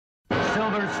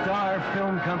Silver Star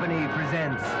Film Company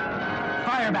presents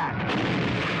Fireback.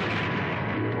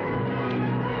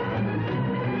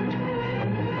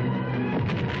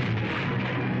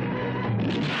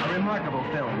 A remarkable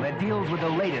film that deals with the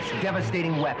latest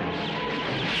devastating weapon.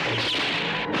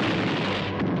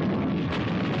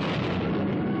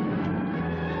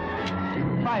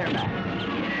 Fireback.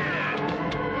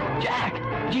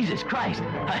 Jack! Jesus Christ!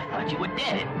 I thought you were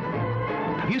dead.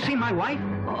 Have you seen my wife?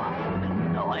 Oh,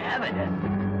 no, I haven't.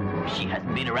 She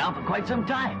hasn't been around for quite some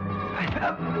time.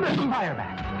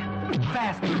 Fireback.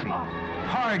 Fast moving.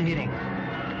 Hard hitting.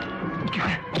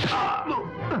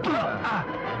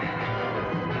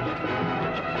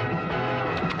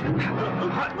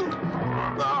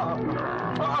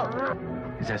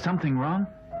 Is there something wrong?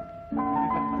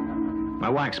 My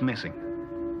wife's missing.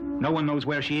 No one knows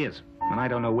where she is, and I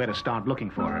don't know where to start looking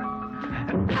for her.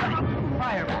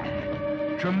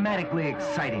 Fireback. Dramatically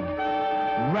exciting.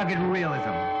 Rugged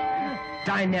realism.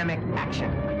 Dynamic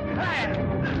action. Hey,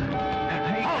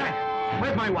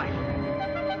 where's my wife?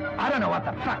 I don't know what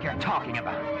the fuck you're talking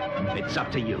about. It's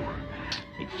up to you.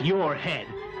 It's your head.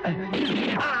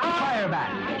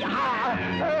 Fireback.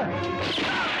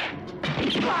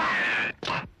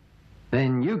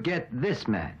 Then you get this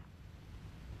man.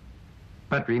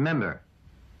 But remember,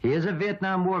 he is a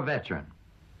Vietnam War veteran,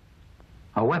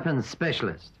 a weapons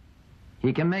specialist.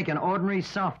 He can make an ordinary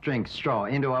soft drink straw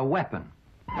into a weapon.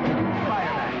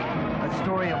 Fireback, a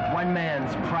story of one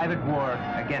man's private war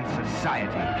against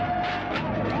society.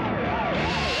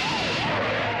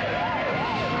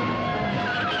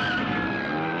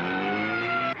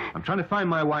 I'm trying to find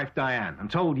my wife, Diane. I'm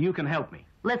told you can help me.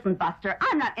 Listen, Buster,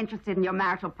 I'm not interested in your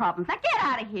marital problems. Now get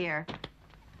out of here.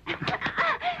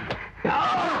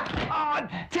 Oh,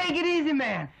 take it easy,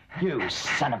 man. You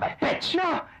son of a bitch!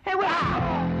 No, hey, wait.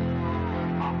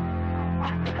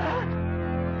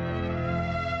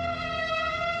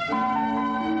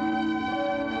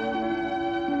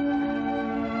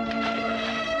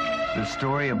 The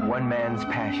story of one man's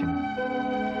passion,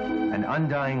 an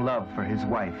undying love for his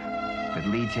wife that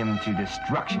leads him to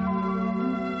destruction.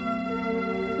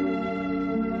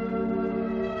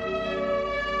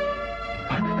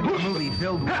 A movie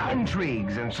filled with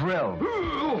intrigues and thrills.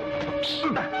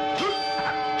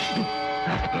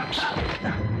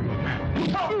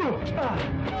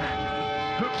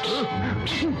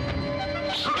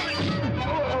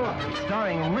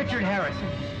 Starring Richard Harrison,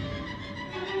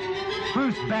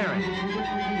 Bruce Barron,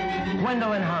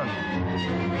 Gwendolyn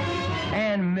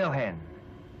and Milhenchi.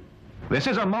 This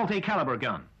is a multi-caliber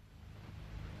gun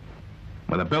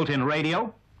with a built-in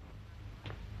radio,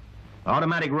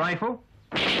 automatic rifle,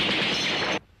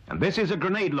 and this is a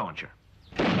grenade launcher.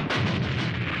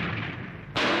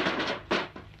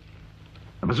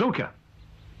 A bazooka.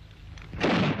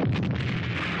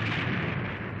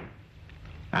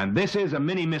 And this is a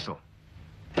mini missile.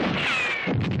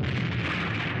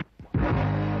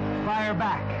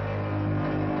 Fireback.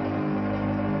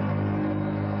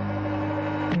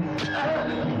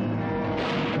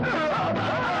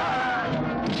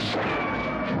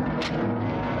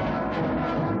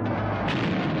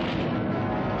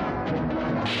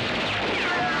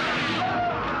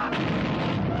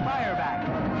 Fireback.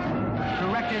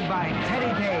 Directed by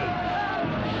Teddy Cage.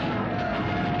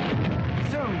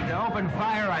 Soon to open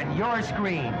fire on your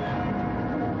screen.